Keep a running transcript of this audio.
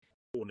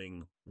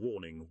Warning,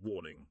 warning,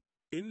 warning.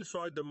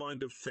 Inside the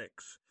Mind of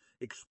Sex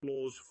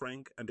explores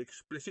frank and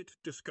explicit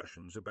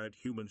discussions about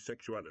human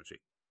sexuality.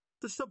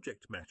 The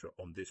subject matter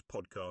on this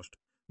podcast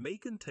may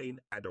contain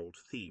adult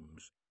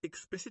themes,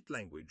 explicit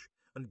language,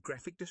 and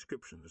graphic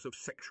descriptions of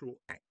sexual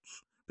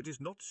acts, but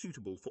is not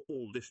suitable for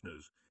all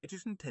listeners. It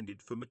is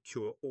intended for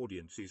mature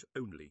audiences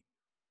only.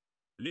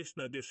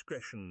 Listener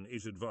discretion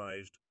is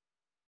advised.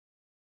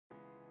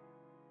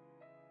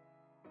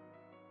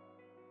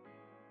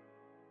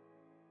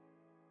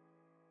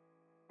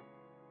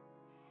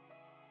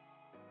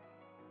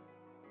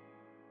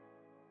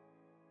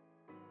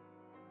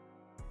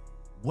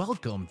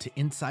 Welcome to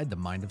Inside the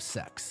Mind of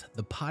Sex,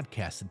 the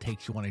podcast that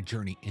takes you on a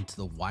journey into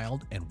the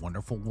wild and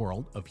wonderful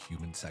world of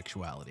human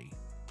sexuality.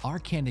 Our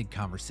candid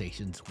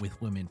conversations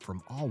with women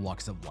from all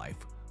walks of life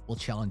will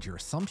challenge your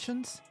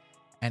assumptions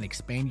and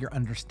expand your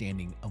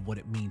understanding of what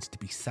it means to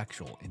be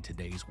sexual in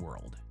today's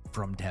world.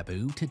 From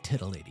taboo to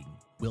titillating,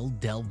 we'll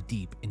delve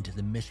deep into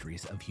the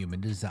mysteries of human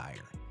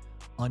desire,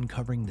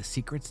 uncovering the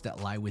secrets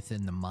that lie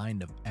within the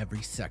mind of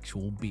every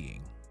sexual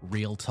being.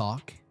 Real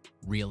talk,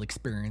 real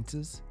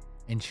experiences,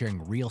 and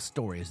sharing real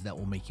stories that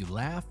will make you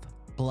laugh,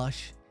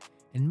 blush,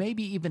 and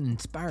maybe even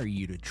inspire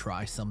you to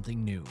try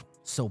something new.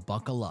 So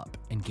buckle up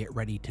and get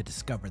ready to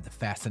discover the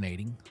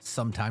fascinating,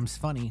 sometimes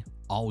funny,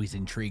 always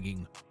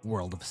intriguing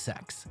world of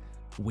sex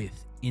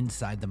with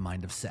Inside the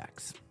Mind of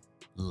Sex.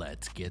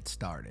 Let's get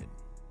started.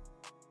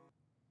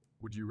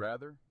 Would you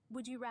rather?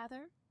 Would you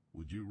rather?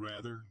 Would you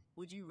rather?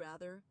 Would you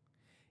rather?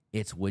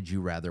 It's Would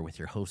You Rather with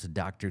your host,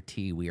 Dr.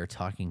 T. We are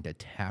talking to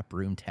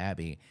Taproom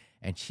Tabby,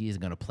 and she is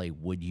going to play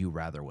Would You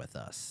Rather with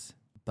us.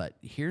 But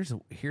here's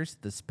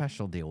the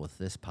special deal with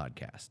this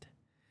podcast.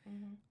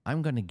 Mm-hmm.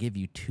 I'm going to give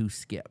you 2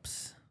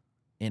 skips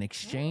in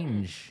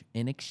exchange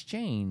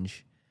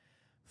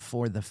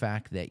for the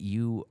fact that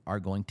you are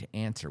going to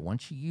answer.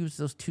 Once you use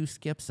those 2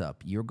 skips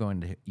up, you're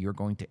going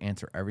to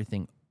answer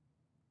everything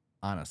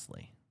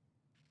honestly.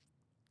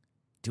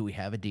 Do we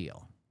have a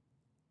deal?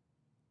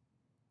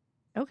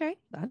 Okay,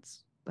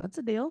 that's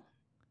a deal.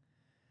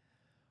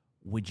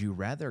 Would you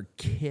rather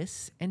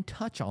kiss and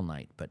touch all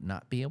night but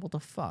not be able to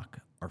fuck,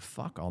 or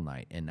fuck all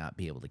night and not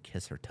be able to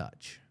kiss or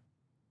touch?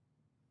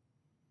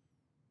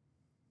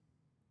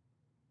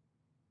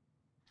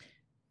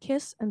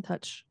 Kiss and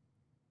touch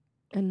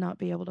and not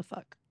be able to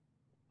fuck.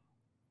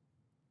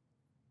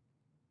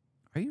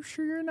 Are you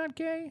sure you're not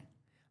gay?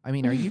 I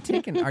mean, are you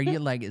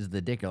like, is the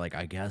dick, you're like,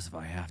 I guess if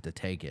I have to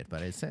take it,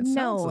 but it sounds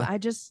no, like... I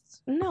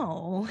just,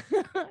 no,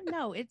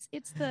 no, it's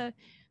the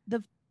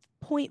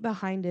point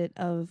behind it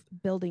of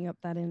building up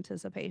that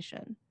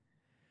anticipation.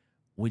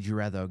 Would you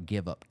rather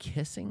give up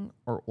kissing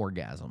or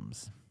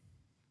orgasms?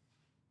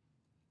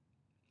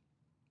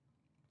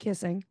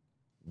 Kissing.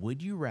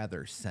 Would you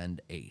rather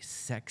send a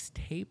sex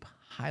tape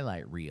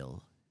highlight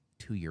reel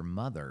to your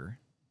mother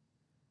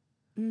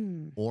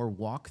or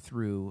walk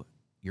through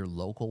your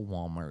local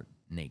Walmart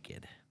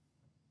naked?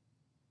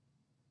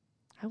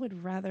 I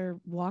would rather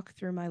walk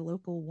through my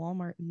local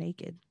Walmart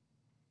naked.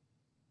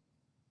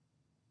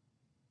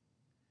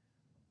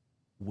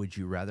 Would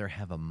you rather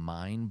have a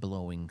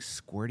mind-blowing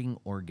squirting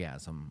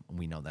orgasm?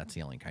 We know that's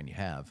the only kind you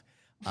have.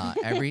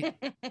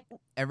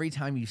 Every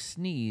time you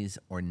sneeze,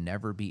 or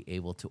never be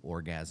able to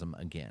orgasm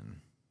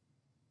again?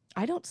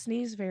 I don't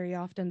sneeze very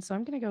often, so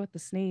I'm going to go with the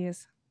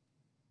sneeze.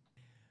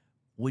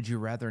 Would you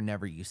rather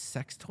never use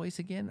sex toys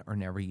again or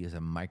never use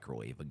a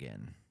microwave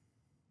again?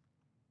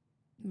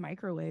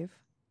 Microwave.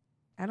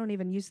 I don't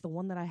even use the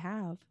one that I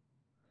have.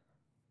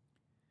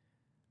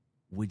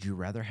 Would you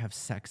rather have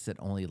sex that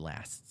only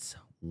lasts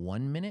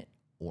 1 minute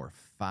or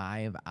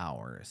 5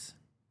 hours?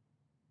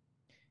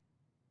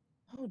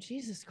 Oh,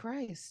 Jesus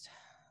Christ.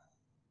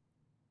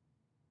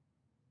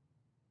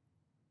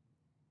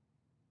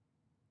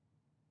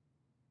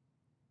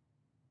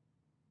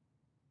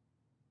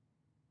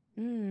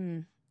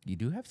 You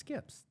do have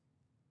skips.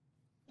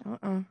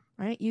 I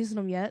ain't using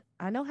them yet.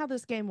 I know how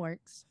this game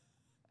works.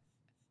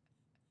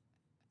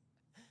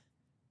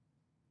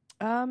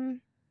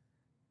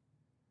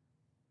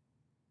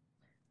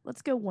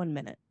 Let's go 1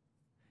 minute.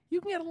 You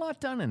can get a lot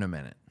done in a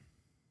minute.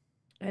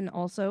 And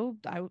also,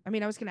 I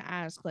was going to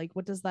ask, like,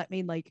 what does that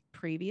mean? Like,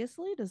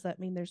 previously? Does that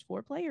mean there's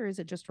foreplay, or is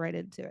it just right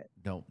into it?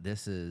 No,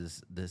 this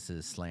is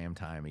slam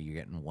time. You're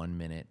getting 1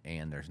 minute,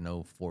 and there's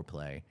no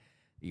foreplay.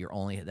 You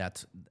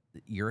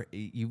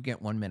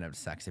get 1 minute of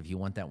sex. If you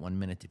want that 1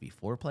 minute to be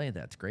foreplay,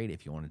 that's great.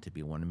 If you want it to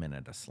be 1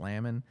 minute of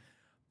slamming,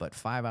 but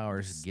 5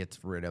 hours gets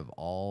rid of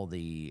all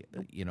the,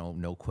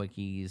 no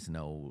quickies,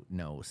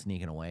 no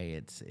sneaking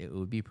away. It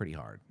would be pretty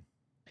hard.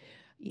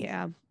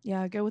 Yeah.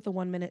 Go with the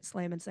 1 minute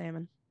slamming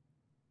salmon.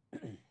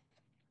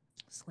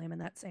 Slamming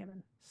that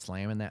salmon.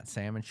 Slamming that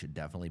salmon should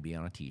definitely be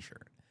on a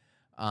T-shirt.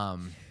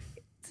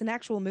 It's an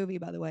actual movie,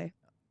 by the way.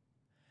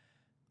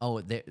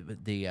 Oh,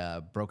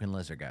 the Broken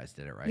Lizard guys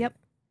did it, right? Yep.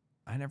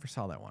 I never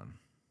saw that one.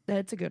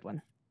 That's a good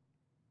one.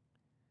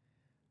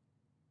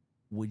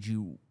 Would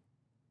you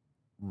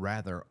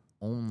rather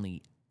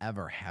only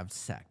ever have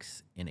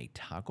sex in a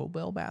Taco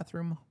Bell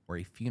bathroom or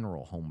a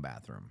funeral home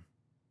bathroom?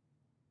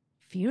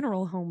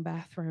 Funeral home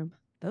bathroom.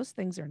 Those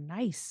things are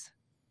nice.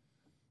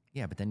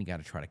 Yeah, but then you got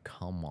to try to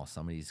come while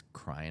somebody's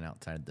crying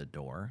outside the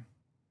door.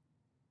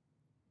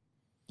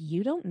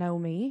 You don't know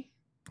me.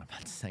 I'm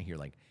about to say, you're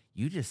like,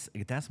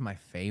 that's my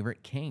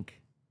favorite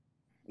kink.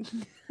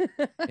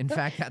 In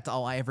fact, that's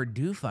all I ever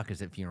do fuck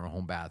is at funeral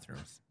home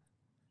bathrooms.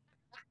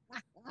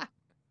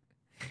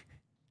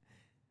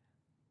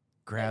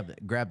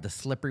 Grab the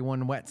slippery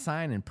one wet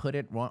sign and put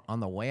it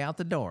on the way out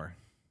the door.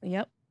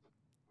 Yep.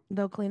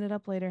 They'll clean it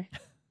up later.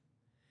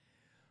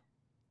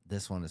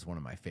 This one is one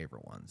of my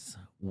favorite ones.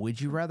 Would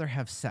you rather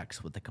have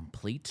sex with a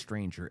complete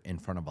stranger in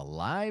front of a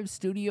live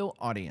studio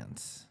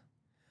audience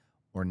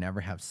or never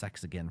have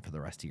sex again for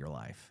the rest of your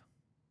life?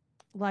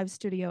 Live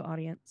studio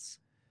audience.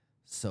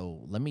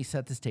 So let me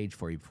set the stage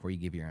for you before you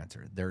give your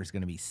answer. There's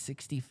going to be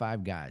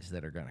 65 guys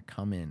that are going to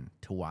come in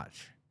to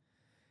watch.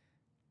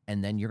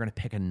 And then you're going to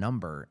pick a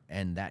number,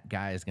 and that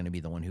guy is going to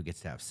be the one who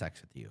gets to have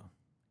sex with you.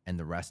 And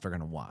the rest are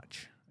going to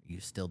watch. Are you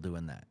still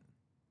doing that?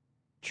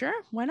 Sure.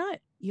 Why not?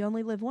 You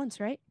only live once,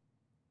 right?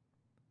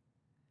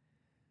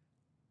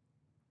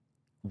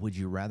 Would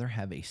you rather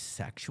have a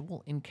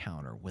sexual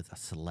encounter with a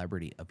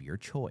celebrity of your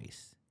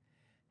choice,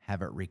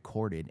 have it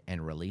recorded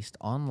and released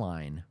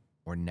online,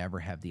 or never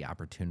have the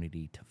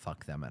opportunity to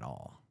fuck them at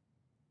all?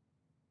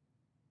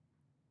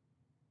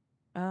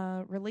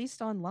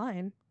 Released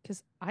online,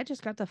 because I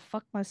just got to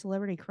fuck my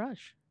celebrity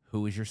crush.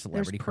 Who is your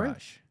celebrity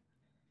crush?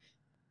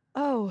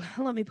 Oh,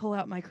 let me pull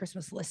out my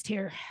Christmas list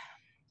here.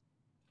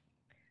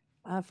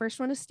 First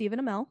one is Stephen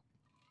Amell.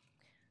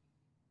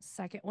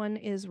 Second one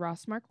is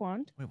Ross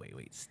Marquand.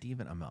 Wait.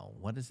 Stephen Amell.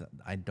 What is that?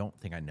 I don't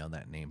think I know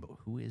that name, but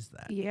who is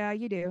that? Yeah,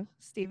 you do.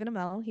 Stephen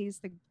Amell. He's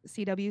the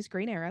CW's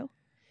Green Arrow.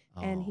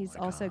 And he's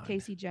also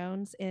Casey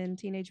Jones in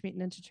Teenage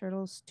Mutant Ninja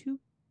Turtles 2.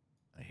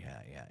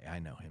 Yeah, I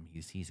know him.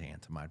 He's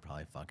handsome. I'd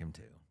probably fuck him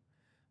too.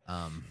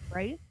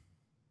 Right?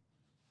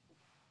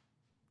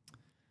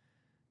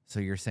 So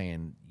you're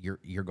saying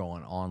you're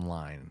going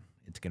online.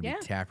 It's going to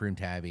be Taproom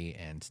Tabby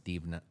and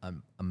Stephen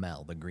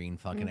Amell, the Green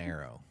fucking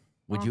Arrow.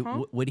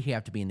 Would he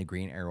have to be in the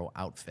Green Arrow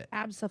outfit?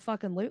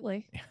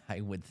 Absolutely.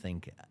 I would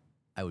think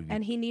I would be.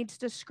 And he needs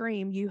to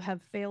scream, "You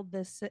have failed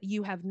this.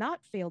 You have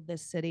not failed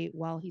this city,"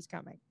 while he's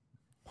coming.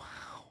 Wow.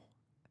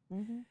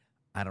 Mm-hmm.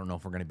 I don't know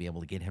if we're going to be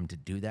able to get him to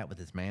do that with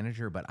his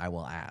manager, but I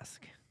will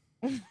ask.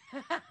 Do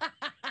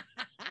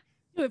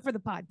it for the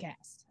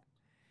podcast.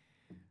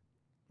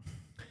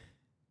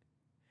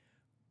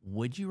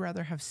 Would you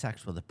rather have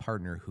sex with a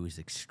partner who is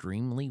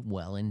extremely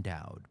well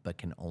endowed but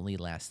can only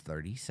last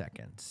 30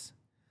 seconds,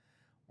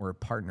 or a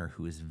partner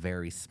who is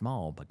very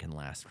small but can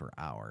last for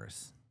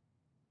hours?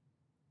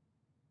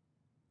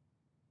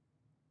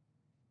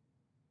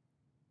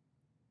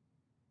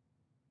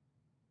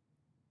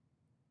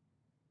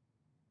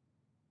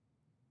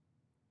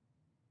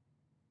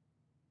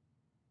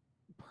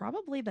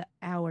 Probably the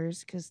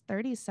hours, because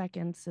 30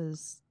 seconds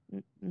is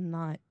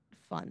not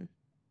fun.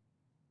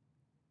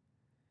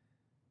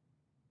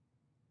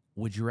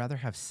 Would you rather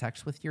have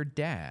sex with your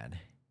dad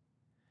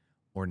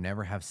or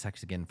never have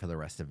sex again for the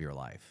rest of your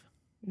life?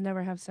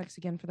 Never have sex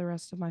again for the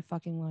rest of my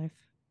fucking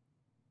life.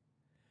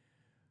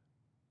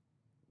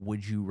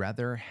 Would you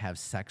rather have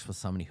sex with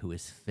somebody who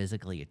is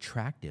physically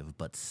attractive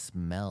but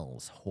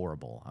smells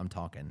horrible? I'm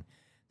talking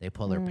they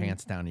pull their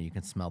pants down and you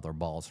can smell their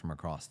balls from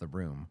across the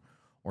room.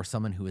 Or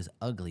someone who is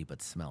ugly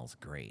but smells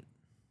great?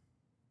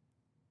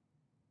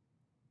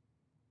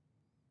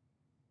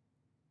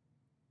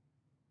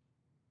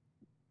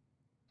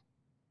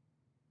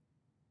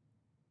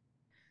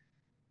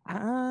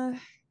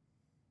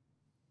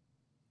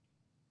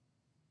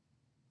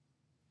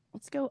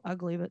 Let's go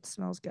ugly but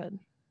smells good.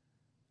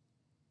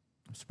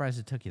 I'm surprised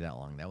it took you that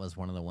long. That was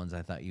one of the ones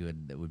I thought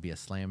that would be a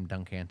slam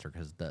dunk answer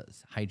because the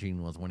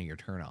hygiene was one of your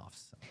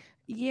turnoffs.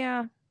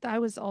 Yeah, I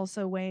was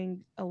also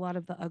weighing a lot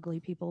of the ugly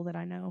people that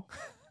I know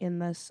in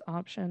this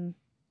option.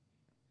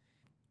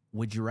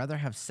 Would you rather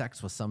have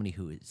sex with somebody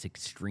who is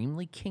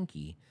extremely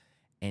kinky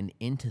and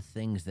into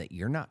things that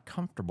you're not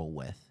comfortable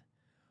with,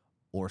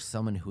 or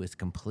someone who is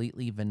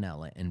completely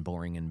vanilla and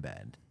boring in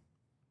bed?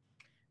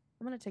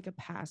 I'm going to take a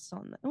pass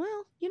on that.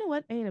 Well, you know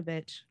what? I ain't a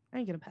bitch. I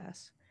ain't going to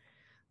pass.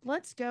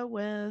 Let's go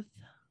with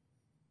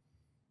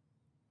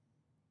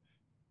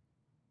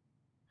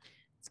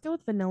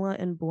vanilla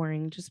and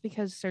boring, just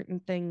because certain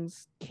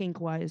things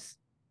kink-wise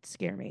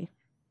scare me.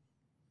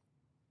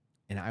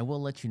 And I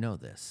will let you know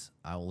this.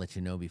 I will let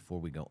you know before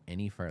we go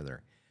any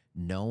further.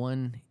 No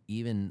one,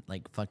 even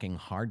like fucking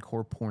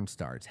hardcore porn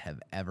stars, have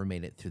ever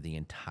made it through the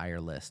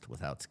entire list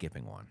without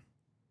skipping one.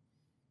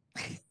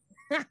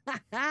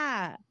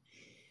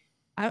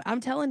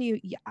 I'm telling you,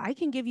 I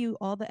can give you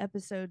all the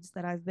episodes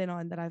that I've been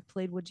on that I've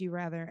played Would You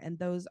Rather, and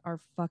those are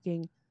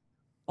fucking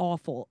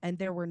awful. And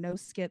there were no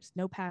skips,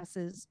 no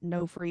passes,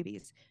 no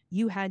freebies.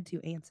 You had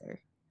to answer.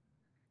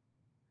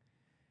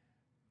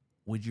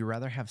 Would you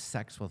rather have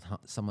sex with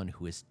someone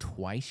who is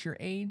twice your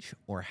age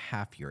or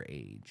half your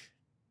age?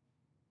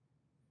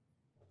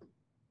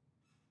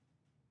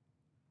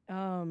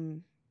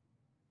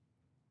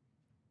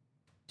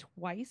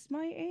 Twice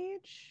my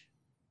age?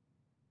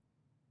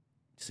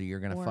 So you're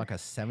going to Or fuck a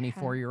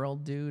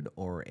 74-year-old dude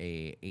or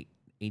a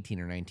 18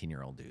 or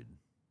 19-year-old dude?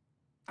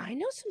 I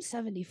know some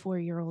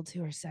 74-year-olds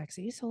who are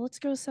sexy, so let's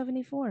go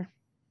 74.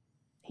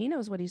 He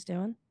knows what he's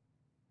doing.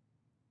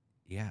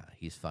 Yeah,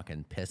 he's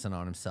fucking pissing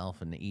on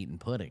himself and eating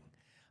pudding.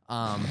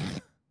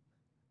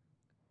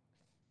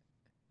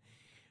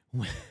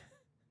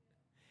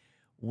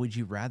 Would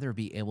you rather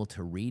be able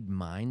to read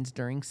minds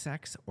during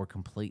sex or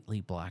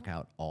completely block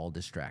out all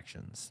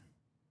distractions?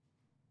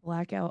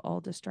 Black out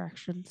all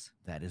distractions.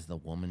 That is the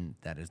woman's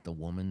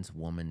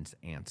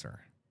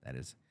answer. That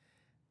is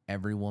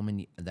every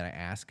woman that I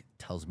ask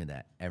tells me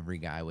that. Every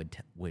guy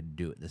would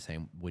do it the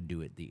same, would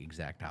do it the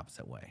exact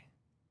opposite way.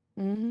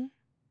 Mm-hmm.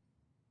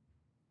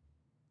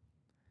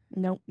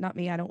 Nope, not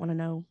me. I don't want to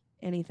know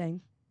anything.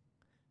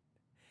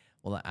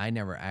 Well, I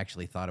never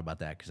actually thought about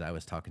that because I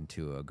was talking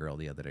to a girl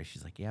the other day.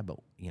 She's like, yeah, but,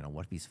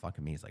 what if he's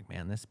fucking me? He's like,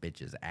 man, this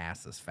bitch's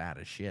ass is fat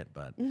as shit.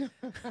 But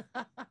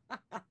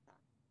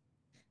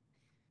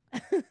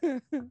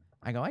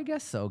I go, I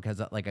guess so. Because,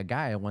 like, a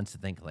guy wants to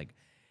think, like,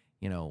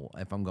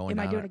 if I'm going Am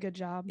I down doing a good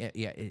job?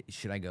 Yeah,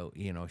 should I go,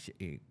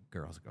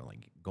 girls go,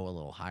 like, go a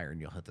little higher and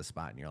you'll hit the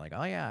spot. And you're like,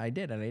 oh, yeah, I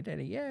did it.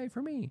 Yay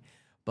for me.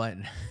 But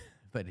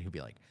he'd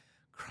be like,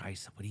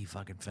 Christ, what do you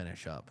fucking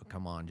finish up?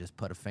 Come on, just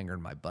put a finger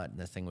in my butt and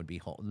this thing would be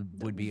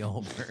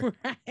over.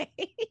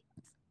 Right.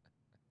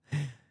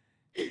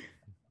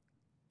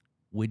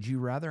 Would you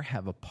rather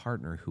have a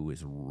partner who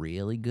is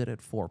really good at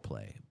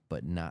foreplay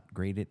but not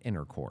great at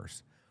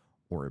intercourse,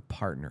 or a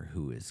partner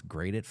who is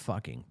great at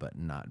fucking but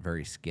not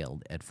very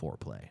skilled at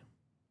foreplay?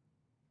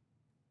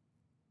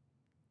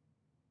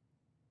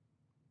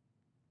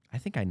 I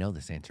think I know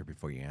this answer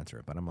before you answer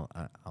it, but I'm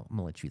gonna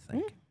let you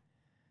think.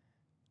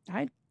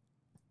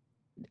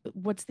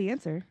 What's the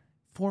answer?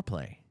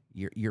 Foreplay.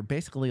 You're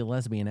basically a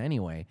lesbian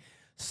anyway,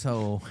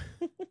 so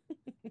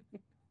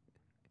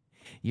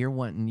you're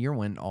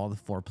wanting all the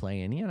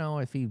foreplay, and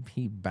if he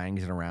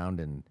bangs it around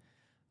and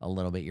a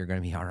little bit, you're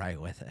gonna be all right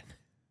with it.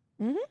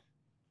 Mm-hmm.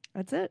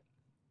 That's it.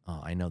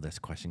 Oh, I know this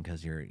question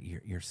because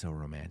you're so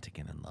romantic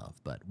and in love.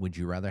 But would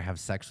you rather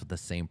have sex with the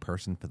same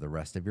person for the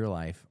rest of your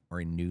life, or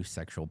a new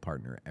sexual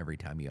partner every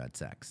time you had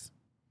sex?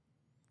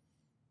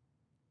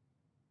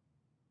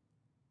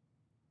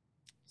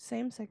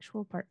 Same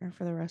sexual partner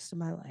for the rest of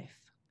my life.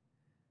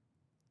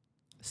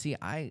 See,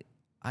 I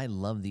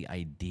love the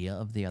idea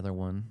of the other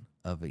one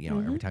of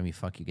every time you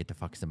fuck, you get to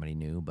fuck somebody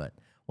new. But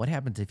what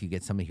happens if you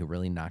get somebody who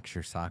really knocks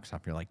your socks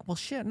off? You're like, well,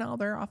 shit, no,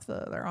 they're off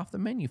the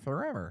menu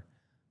forever.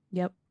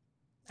 Yep.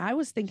 I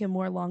was thinking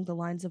more along the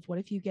lines of, what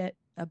if you get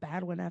a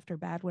bad one after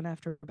bad one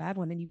after bad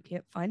one and you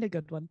can't find a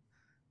good one?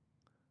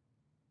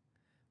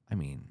 I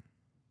mean,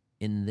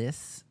 in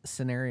this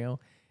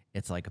scenario,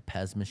 it's like a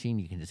Pez machine.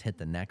 You can just hit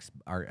the next,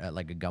 or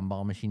like a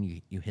gumball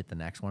machine. You hit the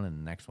next one and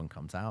the next one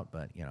comes out.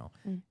 But,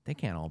 they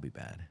can't all be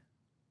bad.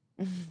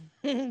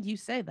 You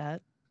say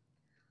that.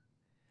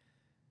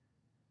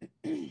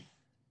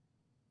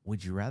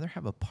 Would you rather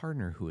have a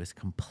partner who is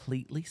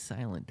completely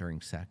silent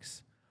during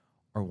sex,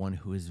 or one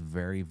who is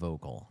very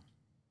vocal?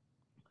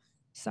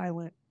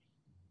 Silent.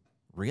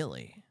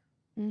 Really?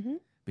 Mm-hmm.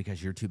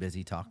 Because you're too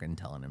busy talking,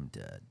 telling him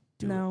to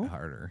do No. it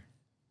harder.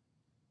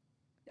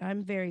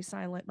 I'm very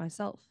silent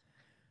myself.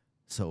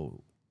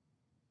 So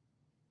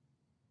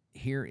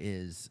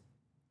here's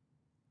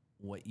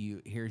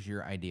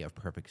your idea of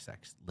perfect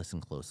sex.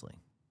 Listen closely.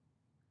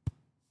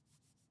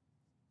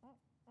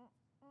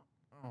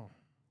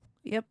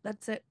 Yep,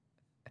 that's it.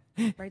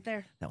 Right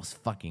there. That was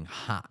fucking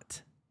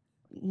hot.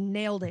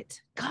 Nailed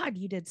it. God,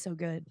 you did so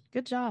good.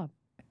 Good job.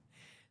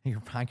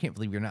 I can't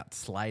believe you're not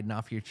sliding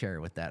off your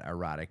chair with that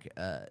erotic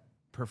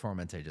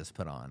performance I just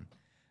put on.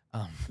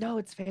 No,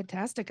 it's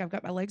fantastic. I've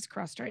got my legs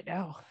crossed right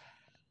now.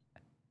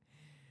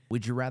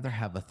 Would you rather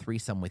have a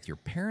threesome with your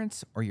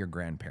parents or your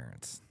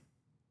grandparents?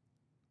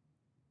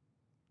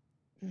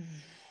 God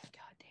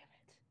damn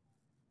it.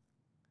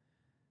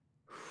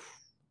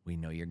 We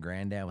know your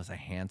granddad was a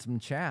handsome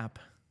chap.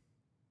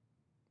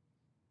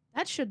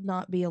 That should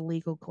not be a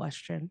legal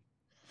question.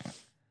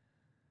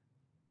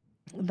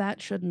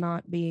 That should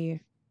not be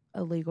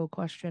a legal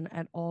question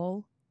at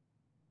all.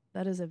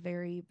 That is a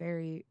very,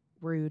 very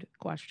rude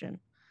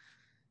question.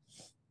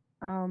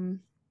 God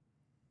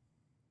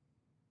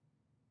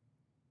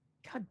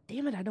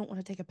damn it, I don't want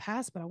to take a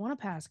pass, but I want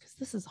to pass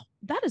because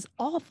that is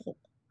awful.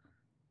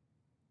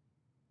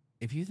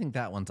 If you think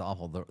that one's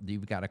awful,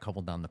 you've got a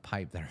couple down the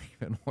pipe that are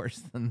even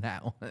worse than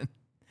that one.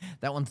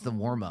 That one's the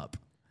warm-up.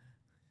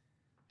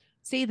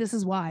 See, this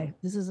is why.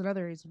 This is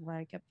another reason why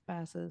I kept the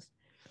passes.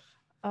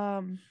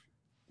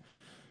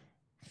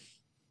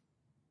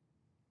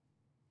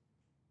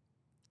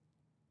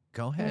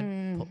 Go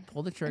ahead.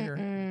 Pull the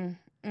trigger.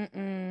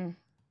 I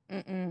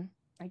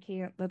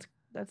can't. That's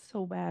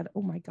so bad.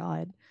 Oh my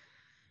God.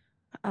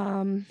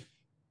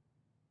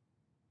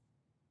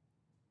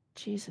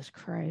 Jesus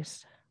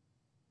Christ.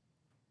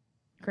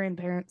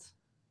 Grandparents.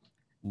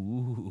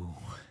 Ooh.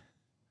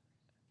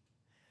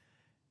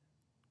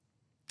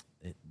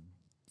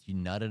 You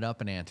nutted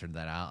up and answered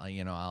that.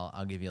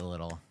 I'll give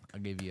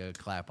you a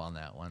clap on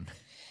that one.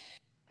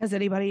 Has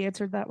anybody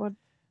answered that one?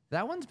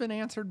 That one's been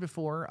answered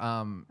before.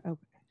 Okay.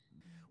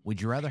 Would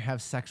you rather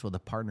have sex with a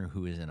partner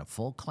who is in a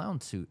full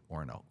clown suit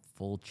or in a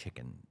full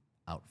chicken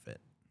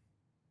outfit?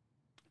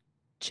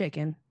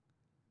 Chicken.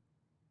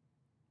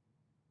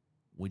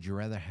 Would you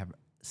rather have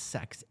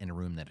sex in a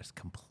room that is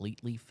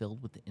completely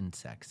filled with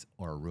insects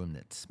or a room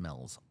that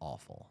smells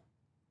awful?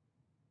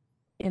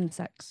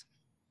 Insects.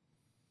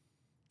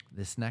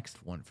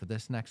 For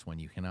this next one,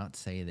 you cannot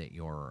say that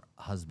your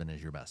husband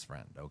is your best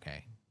friend,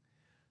 okay?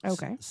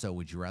 Okay. So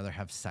would you rather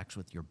have sex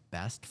with your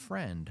best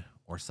friend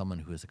or someone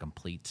who is a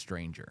complete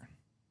stranger?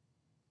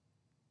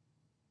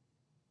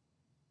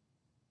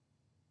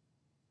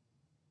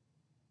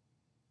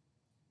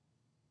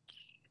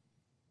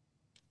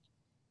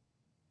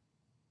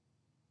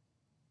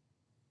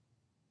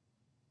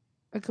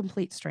 A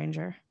complete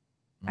stranger.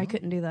 I Well,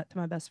 couldn't do that to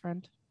my best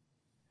friend.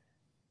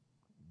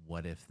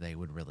 what if they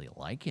would really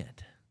like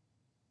it?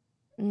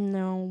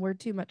 No, we're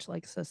too much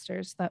like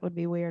sisters. That would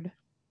be weird.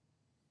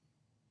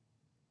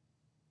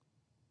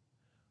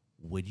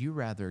 Would you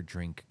rather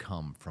drink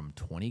cum from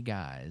 20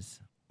 guys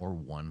or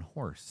one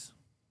horse?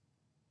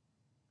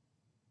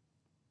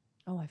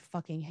 Oh, I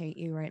fucking hate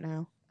you right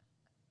now.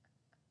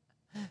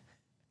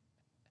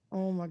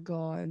 Oh my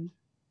God.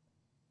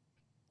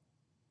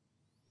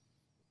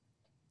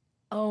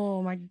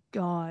 Oh my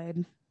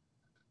God.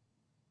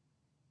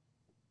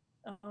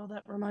 Oh,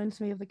 that reminds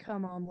me of the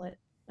cum omelet.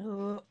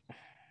 Ugh.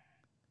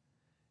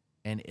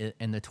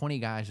 And the 20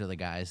 guys are the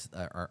guys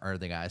are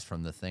the guys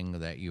from the thing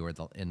that you were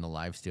in the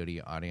live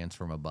studio audience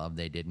from above.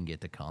 They didn't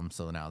get to come,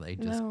 so now they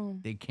just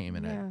they came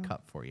in a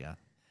cup for you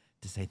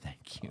to say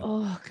thank you.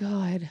 Oh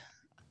God.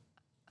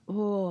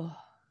 Oh.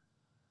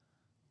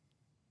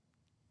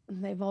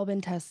 They've all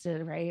been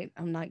tested, right?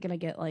 I'm not gonna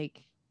get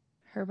like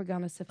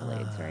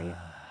herpetogonosyphilis, right?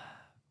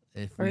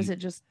 Or is it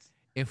just?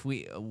 If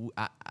we,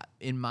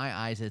 in my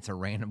eyes, it's a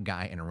random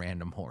guy and a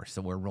random horse.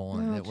 So we're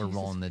rolling we're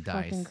rolling the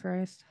dice. Fucking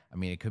Christ. I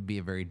mean, it could be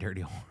a very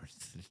dirty horse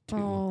too.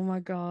 Oh my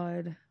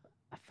God.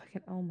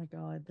 Oh my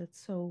God.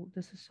 This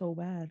is so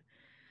bad.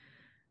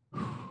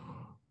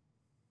 I'm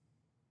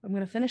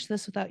gonna finish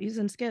this without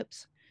using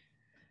skips.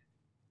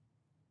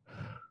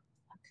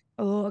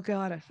 Oh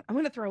God. I'm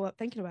gonna throw up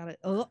thinking about it.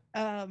 Oh,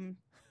 let's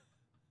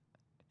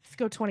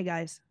go 20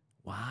 guys.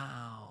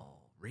 Wow,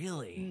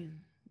 really?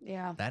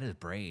 Yeah. That is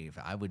brave.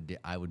 I would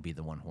be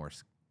the one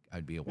horse.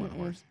 I'd be a one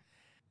horse.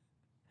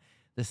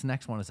 This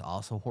next one is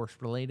also horse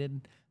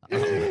related.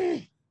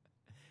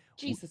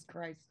 Jesus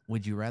Christ.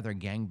 Would you rather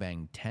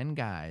gangbang 10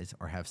 guys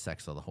or have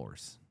sex with a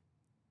horse?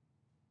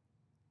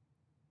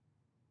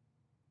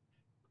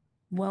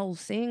 Well,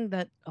 seeing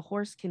that a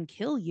horse can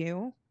kill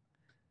you.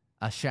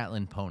 A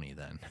Shetland pony,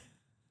 then.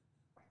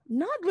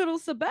 Not little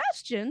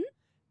Sebastian.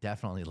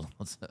 Definitely little.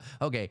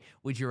 Okay,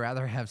 would you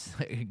rather have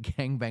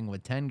gangbang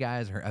with 10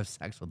 guys or have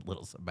sex with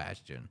little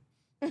Sebastian?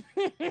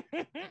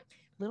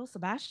 Little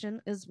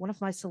Sebastian is one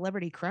of my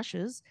celebrity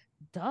crushes.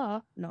 Duh.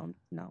 No,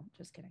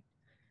 just kidding.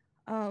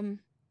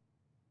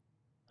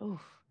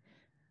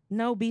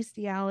 No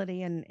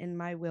bestiality in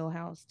my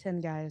wheelhouse.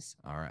 10 guys.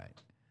 All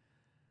right.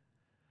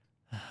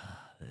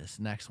 This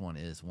next one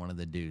is one of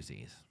the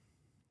doozies.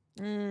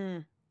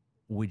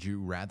 Would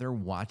you rather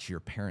watch your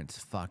parents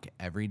fuck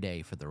every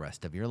day for the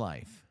rest of your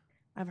life?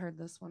 I've heard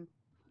this one.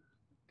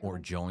 Or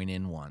join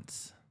in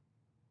once?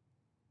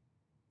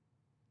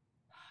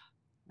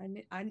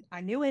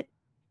 I knew it.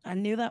 I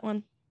knew that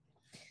one.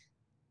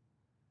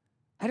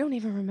 I don't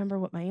even remember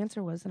what my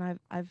answer was, and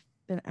I've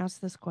been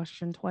asked this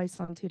question twice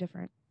on 2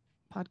 different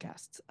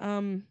podcasts.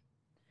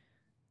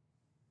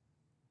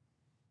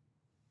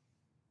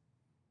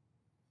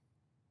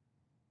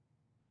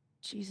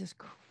 Jesus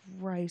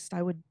Christ,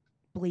 I would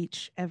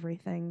bleach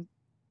everything.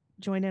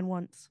 Join in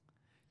once.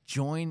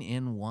 Join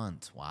in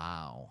once.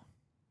 Wow.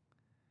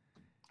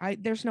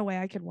 There's no way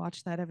I could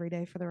watch that every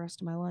day for the rest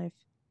of my life.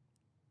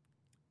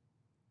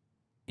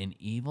 An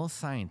evil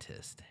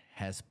scientist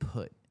has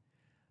put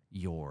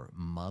your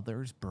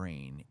mother's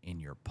brain in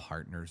your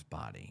partner's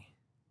body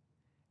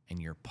and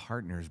your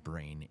partner's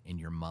brain in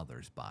your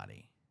mother's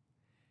body.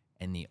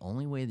 And the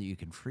only way that you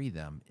can free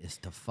them is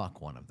to fuck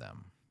one of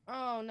them.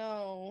 Oh,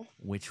 no.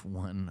 Which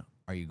one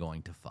are you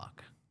going to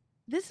fuck?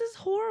 This is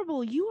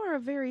horrible. You are a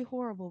very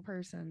horrible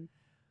person.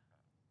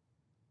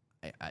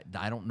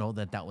 I don't know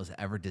that was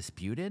ever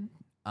disputed.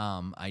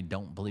 I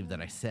don't believe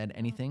that I said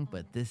anything,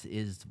 but this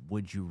is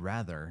Would You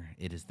Rather.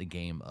 It is the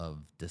game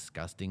of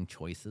disgusting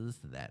choices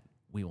that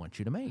we want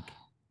you to make.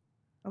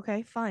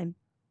 Okay, fine.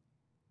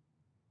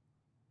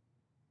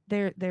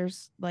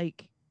 There's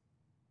like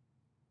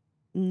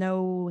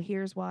no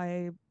here's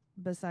why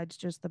besides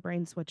just the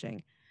brain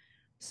switching.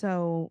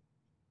 So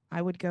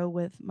I would go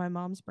with my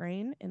mom's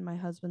brain in my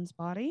husband's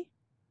body,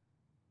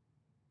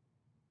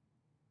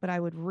 but I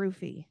would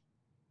roofie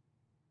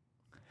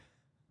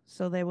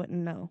so they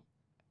wouldn't know.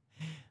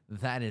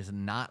 That is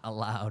not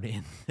allowed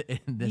in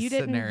this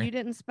scenario. You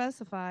didn't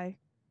specify.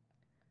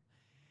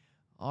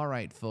 All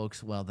right,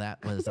 folks. Well,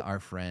 that was our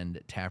friend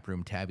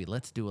Taproom Tabby.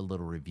 Let's do a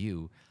little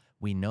review.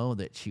 We know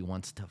that she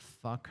wants to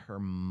fuck her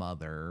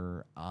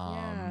mother.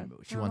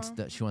 She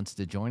wants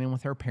to join in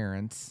with her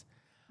parents.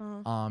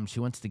 She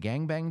wants to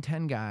gangbang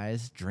 10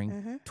 guys, drink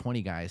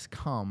 20 guys,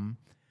 come.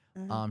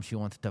 She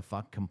wants to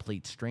fuck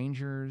complete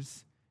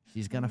strangers.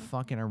 She's going to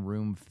fuck in a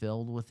room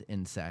filled with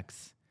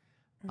insects.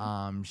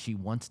 She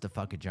wants to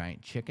fuck a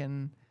giant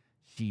chicken.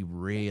 She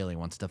really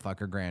wants to fuck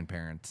her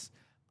grandparents.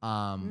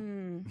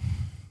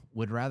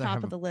 Would rather Top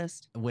have of the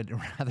list. Would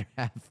rather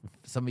have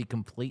somebody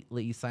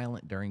completely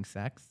silent during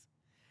sex.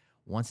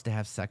 Wants to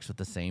have sex with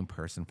the same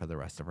person for the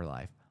rest of her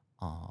life.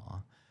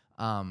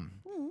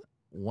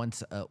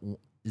 Wants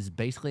is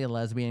basically a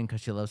lesbian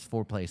because she loves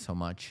foreplay so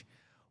much.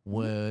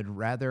 Would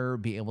rather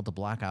be able to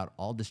block out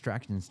all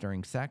distractions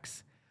during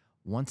sex.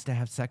 Wants to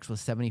have sex with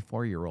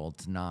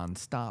 74-year-olds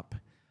nonstop.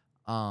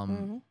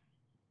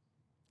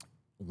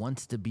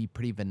 Wants to be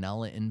pretty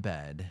vanilla in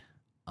bed.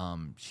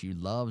 She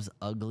loves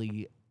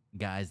ugly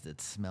guys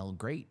that smell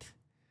great.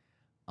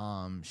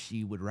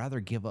 She would rather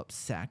give up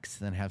sex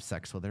than have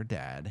sex with her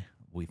dad.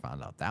 We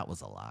found out that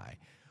was a lie.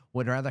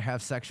 Would rather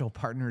have sexual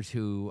partners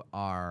who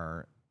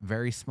are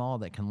very small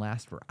that can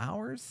last for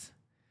hours.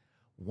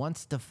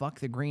 Wants to fuck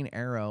the Green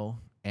Arrow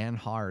and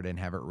hard and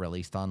have it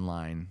released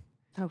online.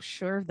 Oh,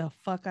 sure the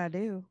fuck I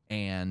do.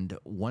 And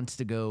wants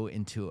to go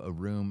into a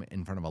room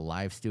in front of a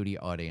live studio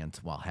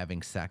audience while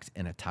having sex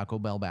in a Taco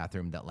Bell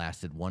bathroom that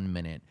lasted 1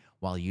 minute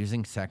while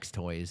using sex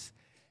toys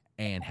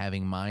and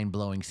having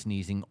mind-blowing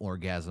sneezing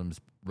orgasms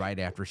right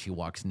after she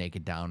walks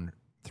naked down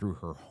through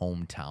her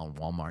hometown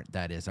Walmart.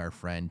 That is our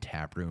friend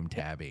Taproom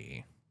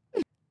Tabby.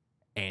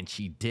 And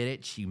she did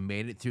it. She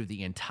made it through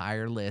the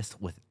entire list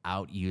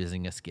without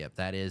using a skip.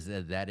 That is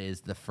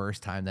the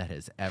first time that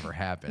has ever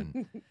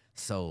happened.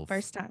 So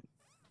First time.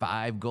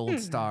 5 gold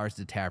stars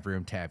to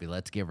Taproom Tabby.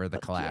 Let's give her the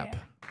clap.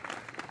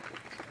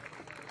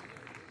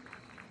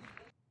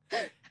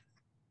 Yeah.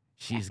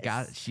 She's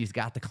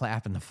got the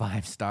clap and the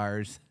 5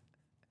 stars.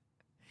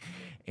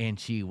 And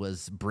she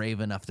was brave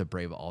enough to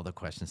brave all the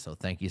questions. So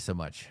thank you so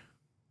much.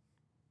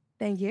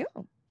 Thank you.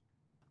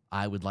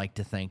 I would like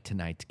to thank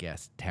tonight's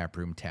guest,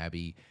 Taproom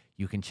Tabby.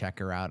 You can check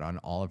her out on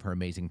all of her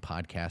amazing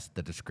podcasts.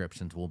 The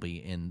descriptions will be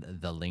in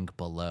the link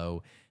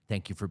below.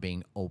 Thank you for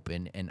being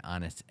open and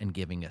honest and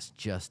giving us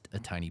just a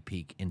tiny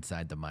peek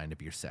inside the mind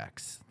of your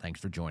sex. Thanks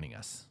for joining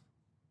us.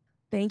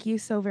 Thank you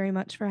so very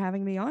much for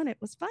having me on. It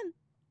was fun.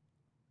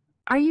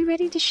 Are you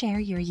ready to share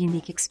your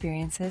unique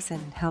experiences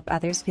and help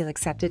others feel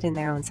accepted in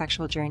their own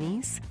sexual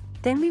journeys?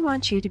 Then we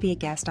want you to be a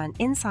guest on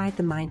Inside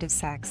the Mind of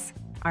Sex.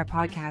 Our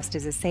podcast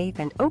is a safe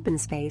and open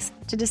space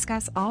to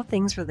discuss all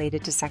things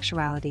related to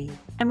sexuality,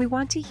 and we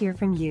want to hear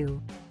from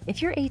you.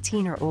 If you're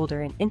 18 or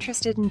older and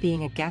interested in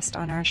being a guest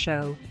on our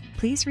show,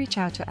 please reach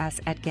out to us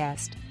at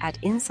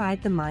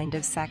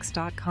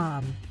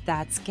guest@insidethemindofsex.com.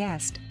 That's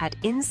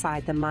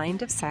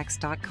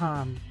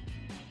guest@insidethemindofsex.com.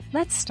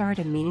 Let's start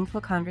a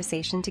meaningful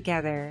conversation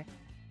together.